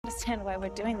understand why we're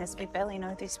doing this. We barely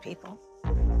know these people.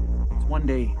 It's one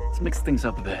day. Let's mix things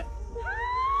up a bit.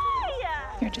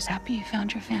 You're just happy you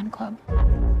found your fan club.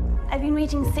 I've been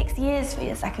waiting 6 years for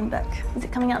your second book. Is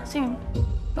it coming out soon?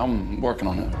 I'm working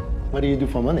on it. What do you do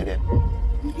for money then?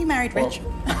 You married rich.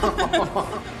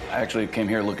 I actually came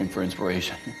here looking for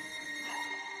inspiration.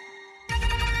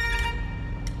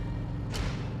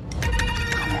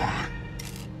 Come on.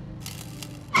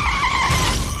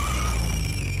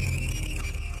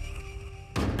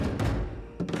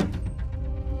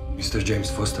 Mr.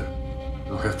 James Foster,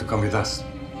 you'll have to come with us.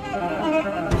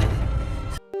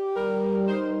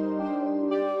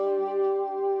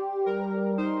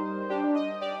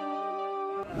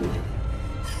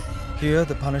 Here,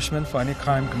 the punishment for any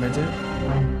crime committed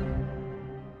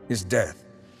is death.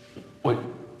 What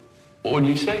did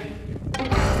you say?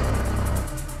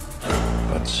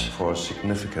 But for a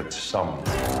significant sum,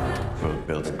 we'll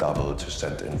build a double to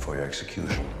send in for your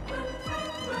execution.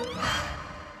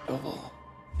 Double.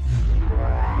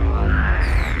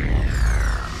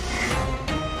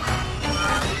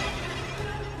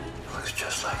 Looks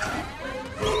just like me.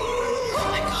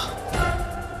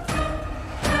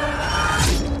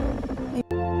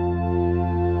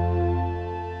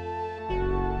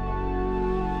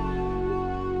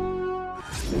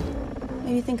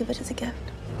 Maybe think of it as a gift.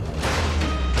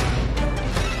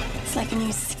 It's like a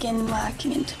new skin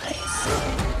working into place.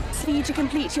 It's for you to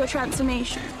complete your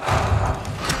transformation.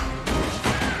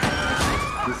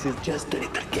 This is just a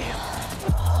little game.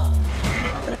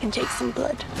 But I can take some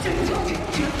blood.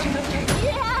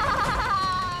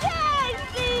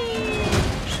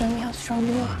 Show me how strong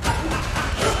you are.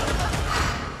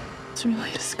 It's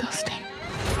really disgusting.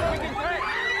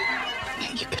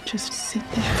 You could just sit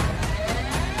there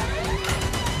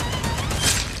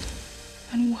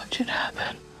and watch it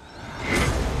happen.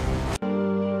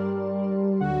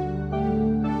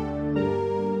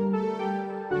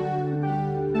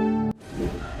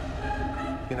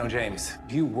 You know, James,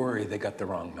 you worry they got the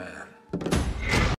wrong man.